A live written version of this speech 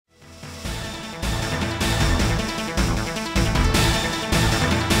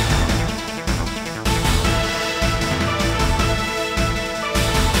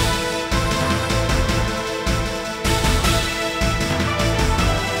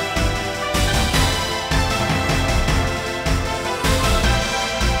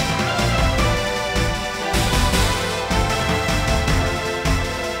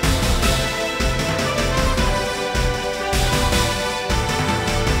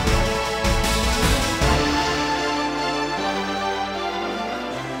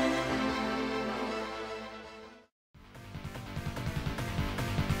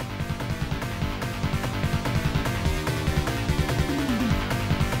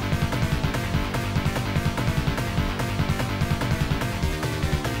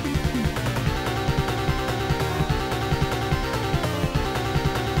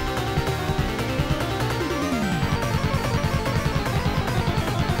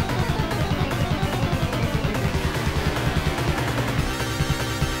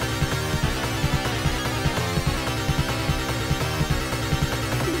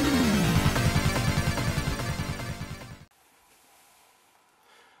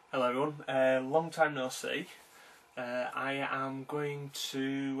Hello everyone, long time no see. I am going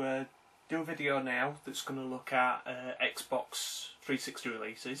to do a video now that's going to look at Xbox 360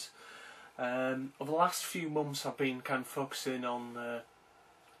 releases. Over the last few months I've been kind of focusing on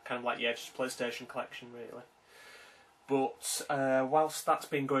just PlayStation collection really. But whilst that's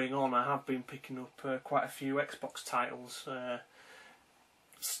been going on, I have been picking up quite a few Xbox titles.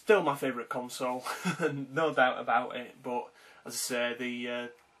 Still my favourite console, no doubt about it, but as I say, the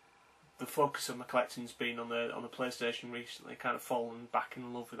focus of my collecting's been on the PlayStation recently, kind of fallen back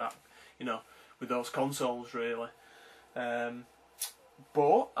in love with that, with those consoles really.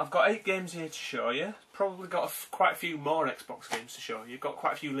 But I've got 8 games here to show you. Probably got quite a few more Xbox games to show you. Got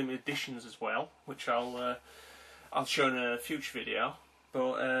quite a few limited editions as well, which I'll show in a future video.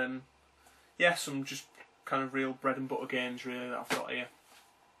 But yeah, some just kind of real bread and butter games really that I've got here.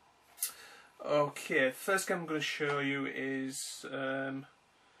 Okay, the first game I'm going to show you is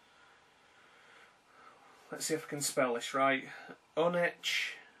let's see if I can spell this right.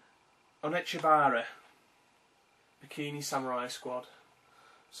 Onechibara Bikini Samurai Squad.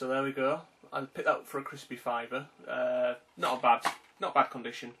 So there we go. I picked that up for a crispy fiver. Not bad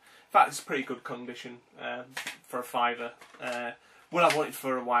condition. In fact, it's pretty good condition for a fiver. Well, I've wanted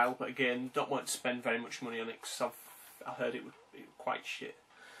for a while, but again, don't want to spend very much money on it because I heard it was quite shit.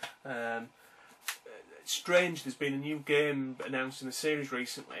 It's strange, there's been a new game announced in the series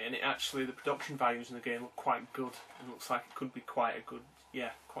recently, and the production values in the game look quite good, and looks like it could be quite a good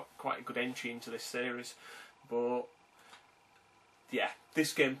entry into this series. But yeah,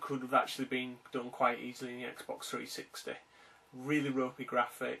 this game could have actually been done quite easily in the Xbox 360. Really ropey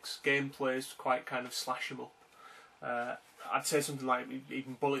graphics, gameplay is quite kind of slash 'em up. I'd say something like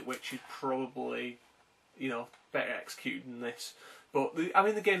even Bullet Witch is probably, better executed than this. But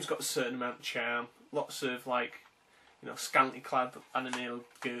the game's got a certain amount of charm. Lots of scantily clad anime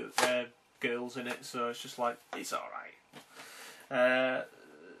girls in it, so it's just like it's all right.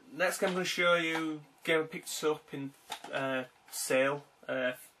 Next game I'm going to show you, a game I picked up in sale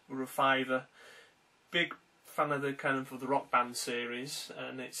for a fiver. Big fan of the Rock Band series,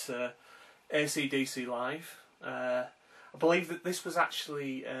 and it's AC/DC Live. I believe that this was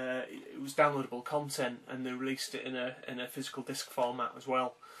actually it was downloadable content, and they released it in a physical disc format as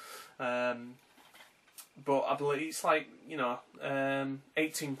well. But I believe it's 18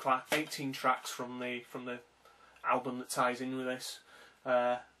 tracks from the album that ties in with this.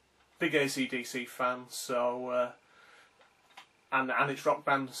 Big AC/DC fan, so and it's Rock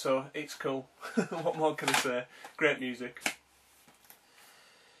Band, so it's cool. What more can I say? Great music.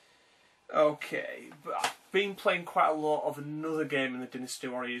 Okay, but I've been playing quite a lot of another game in the Dynasty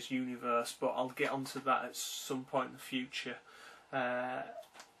Warriors universe, but I'll get onto that at some point in the future.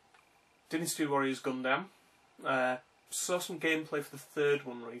 Dynasty Warriors Gundam. Saw some gameplay for the third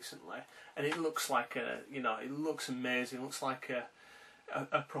one recently, and it looks like it looks amazing. It looks like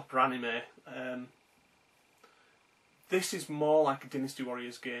a proper anime. This is more like a Dynasty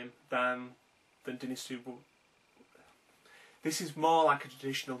Warriors game than Dynasty. This is more like a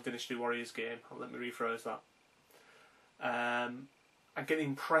traditional Dynasty Warriors game. Let me rephrase that. I get the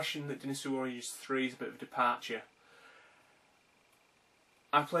impression that Dynasty Warriors 3 is a bit of a departure.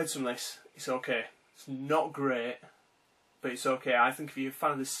 I've played some of this. It's okay. It's not great, but it's okay. I think if you're a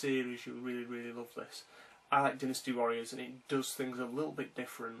fan of the series, you'll really, really love this. I like Dynasty Warriors, and it does things a little bit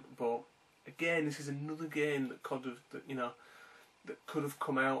different. But again, this is another game that could have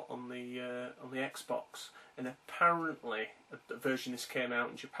come out on the Xbox, and apparently a version of this came out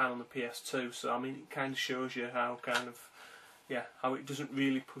in Japan on the PS2. So I mean, it kind of shows you how how it doesn't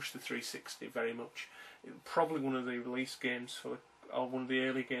really push the 360 very much. It's probably one of the release games or one of the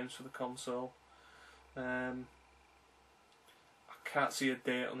early games for the console. I can't see a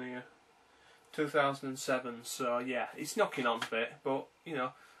date on here. 2007. So yeah, it's knocking on a bit, but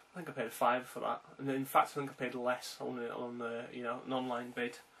I think I paid a £5 for that, and in fact I think I paid less on an online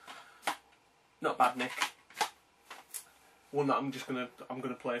bid. Not bad, Nick. One that I'm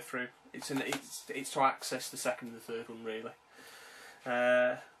gonna play through. It's to access the second and the third one really.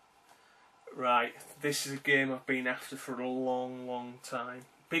 Right, this is a game I've been after for a long time.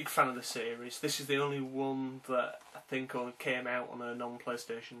 Big fan of the series. This is the only one that I think only came out on a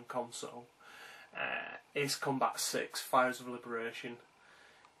non-PlayStation console. Ace Combat 6: Fires of Liberation.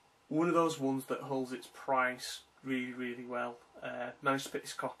 One of those ones that holds its price really well. Managed to pick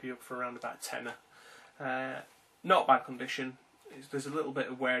this copy up for around about a tenner. Not bad condition. There's a little bit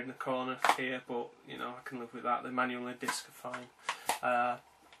of wear in the corner here, but I can live with that. The manual and the disc are fine.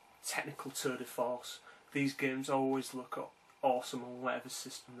 Technical tour de force. These games always look awesome on whatever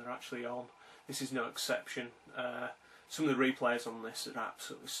system they're actually on. This is no exception. some of the replays on this are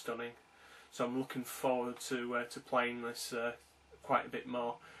absolutely stunning. So I'm looking forward to playing this quite a bit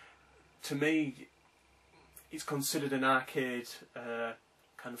more. To me, it's considered an arcade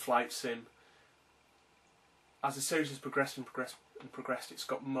kind of flight sim. As the series has progressed, it's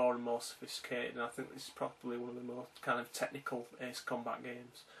got more and more sophisticated, and I think this is probably one of the more kind of technical Ace Combat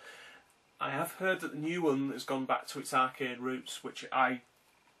games. I have heard that the new one has gone back to its arcade roots, which I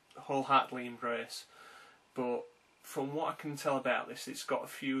wholeheartedly embrace, but from what I can tell about this, it's got a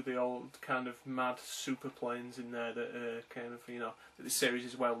few of the old kind of mad super planes in there that are kind of, you know, that the series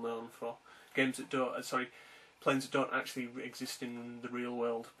is well known for. Games that don't, planes that don't actually exist in the real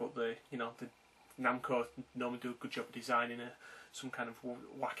world, but the Namco normally do a good job of designing some kind of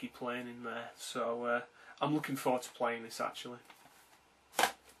wacky plane in there. So I'm looking forward to playing this actually.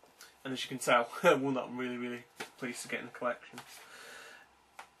 And as you can tell, one that I'm really pleased to get in the collection.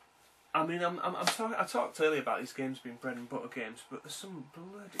 I mean, I talked earlier about these games being bread and butter games, but there's some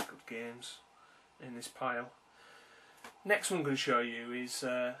bloody good games in this pile. Next one I'm going to show you is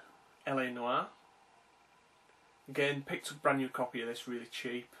LA Noire. Again, picked up a brand new copy of this really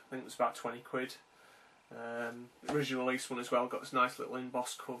cheap. I think it was about 20 quid. Original release one as well, got this nice little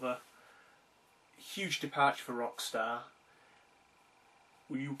embossed cover. Huge departure for Rockstar.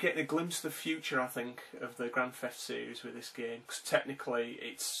 You get a glimpse of the future, I think, of the Grand Theft series with this game, because technically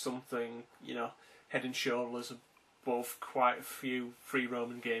it's something, you know, head and shoulders above quite a few free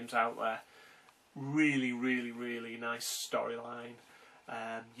roaming games out there. Really nice storyline.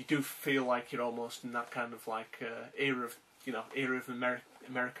 You do feel like you're almost in that kind of like era of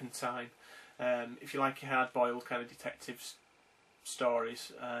American time. If you like your hard-boiled kind of detective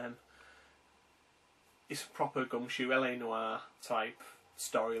stories, it's a proper gumshoe LA Noire type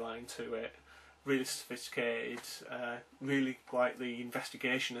storyline to it. Really sophisticated, really like the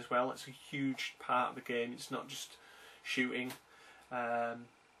investigation as well. It's a huge part of the game. It's not just shooting. And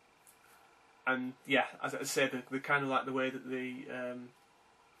yeah, as I said, the kind of like the way that the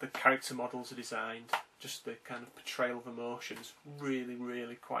character models are designed, just the kind of portrayal of emotions,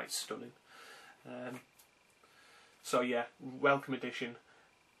 really quite stunning. So yeah, welcome addition.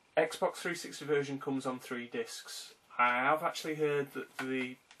 Xbox 360 version comes on 3 discs. I have actually heard that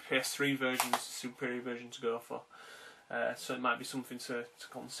the PS3 version is the superior version to go for, so it might be something to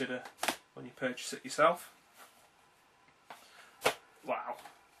consider when you purchase it yourself. Wow.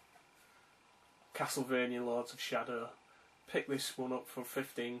 Castlevania Lords of Shadow. Pick this one up for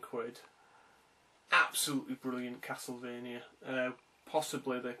 15 quid. Absolutely brilliant Castlevania.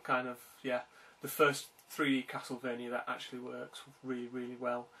 Possibly the kind of, the first 3D Castlevania that actually works really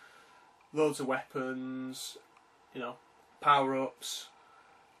well. Loads of weapons, you know, power-ups,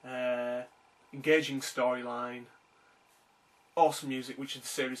 engaging storyline, awesome music, which the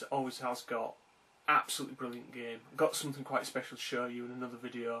series always has got. Absolutely brilliant game. Got something quite special to show you in another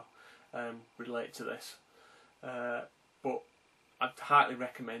video related to this. But I'd highly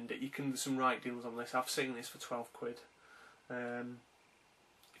recommend it. You can do some right deals on this. I've seen this for 12 quid. If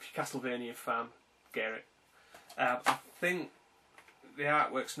you're a Castlevania fan, get it. I think the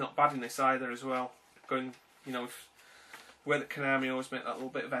artwork's not bad in this either as well. Going, you know, with the way that Konami always make that little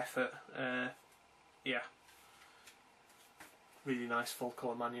bit of effort. Yeah. Really nice full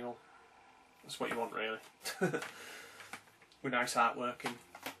colour manual. That's what you want really. With nice artworking.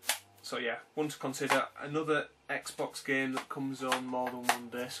 So yeah, one to consider. Another Xbox game that comes on more than one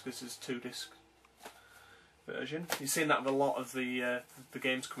disc, because there's 2 disc version. You've seen that with a lot of the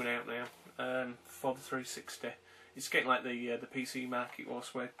games coming out now for the 360. It's getting like the PC market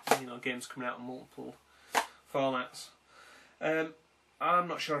was, where, you know, games coming out in multiple formats. I'm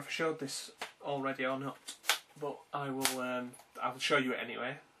not sure if I showed this already or not, but I will show you it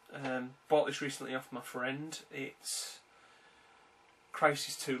anyway. Bought this recently off my friend. It's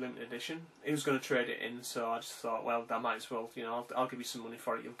Crisis 2 limited edition. He was going to trade it in, so I just thought, well, I might as well, you know, I'll give you some money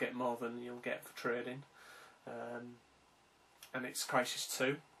for it. You'll get more than you'll get for trading. And it's Crisis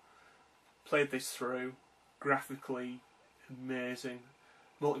 2. Played this through. Graphically amazing.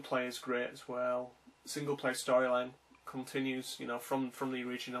 Multiplayer's great as well. Single player storyline continues, you know, from the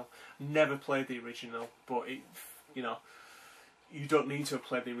original. Never played the original, but it, you know, you don't need to have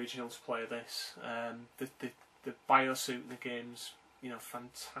played the original to play this. The biosuit in the game's, you know,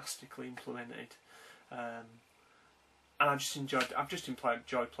 fantastically implemented, and I've just enjoyed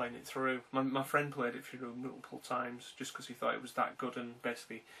playing it through. My friend played it through multiple times just because he thought it was that good, and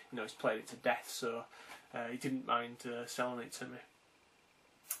basically, you know, he's played it to death, so he didn't mind selling it to me.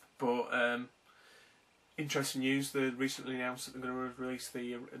 But interesting news: they recently announced that they're going to release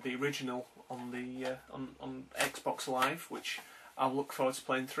the original on the on Xbox Live, which I'll look forward to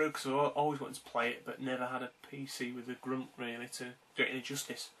playing through, because I've always wanted to play it, but never had a PC with a grunt really to do it any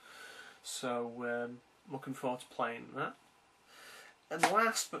justice. So looking forward to playing that. And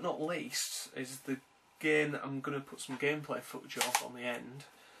last but not least is the game that I'm going to put some gameplay footage of on the end,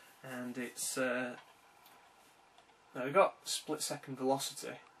 and it's now we've got Split Second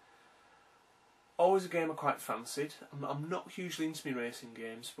Velocity. Always a game I quite fancied. I'm not hugely into my racing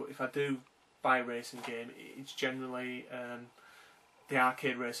games, but if I do buy a racing game, it's generally the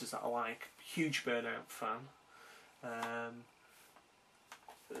arcade races that I like. Huge Burnout fan.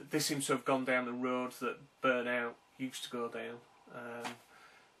 This seems to have gone down the road that Burnout used to go down,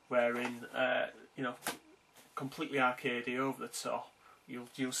 wherein you know, completely arcadey, over the top.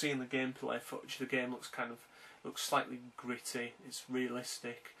 You'll see in the gameplay footage the game looks slightly gritty. It's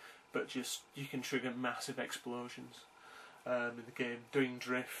realistic, but just you can trigger massive explosions in the game. Doing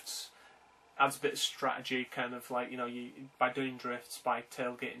drifts adds a bit of strategy, kind of like, you know, by doing drifts, by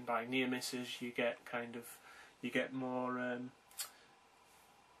tailgating, by near misses, you get more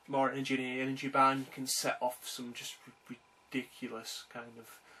energy in the energy bar, and you can set off some just ridiculous kind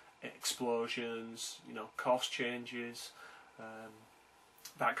of explosions, you know, course changes,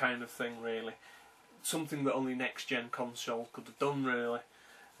 that kind of thing really. Something that only next gen console could have done really.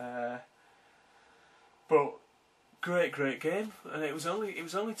 But great game, and it was only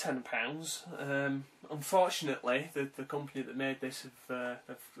 £10. Unfortunately, the company that made this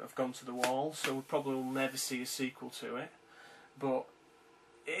have gone to the wall, so we probably will never see a sequel to it. But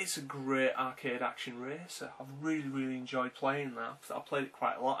it's a great arcade action racer. I've really enjoyed playing that. I played it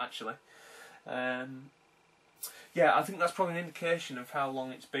quite a lot actually. Yeah, I think that's probably an indication of how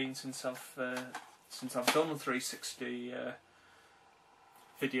long it's been since I've done a 360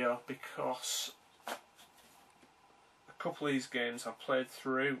 video, because a couple of these games I've played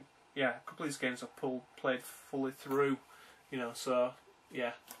through. Yeah, a couple of these games I've played fully through. You know, so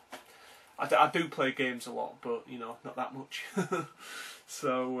yeah, I do play games a lot, but you know, not that much.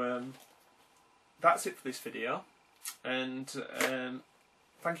 So that's it for this video, and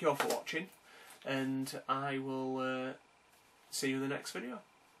thank you all for watching, and I will see you in the next video.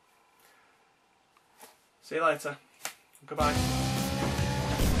 See you later. Goodbye.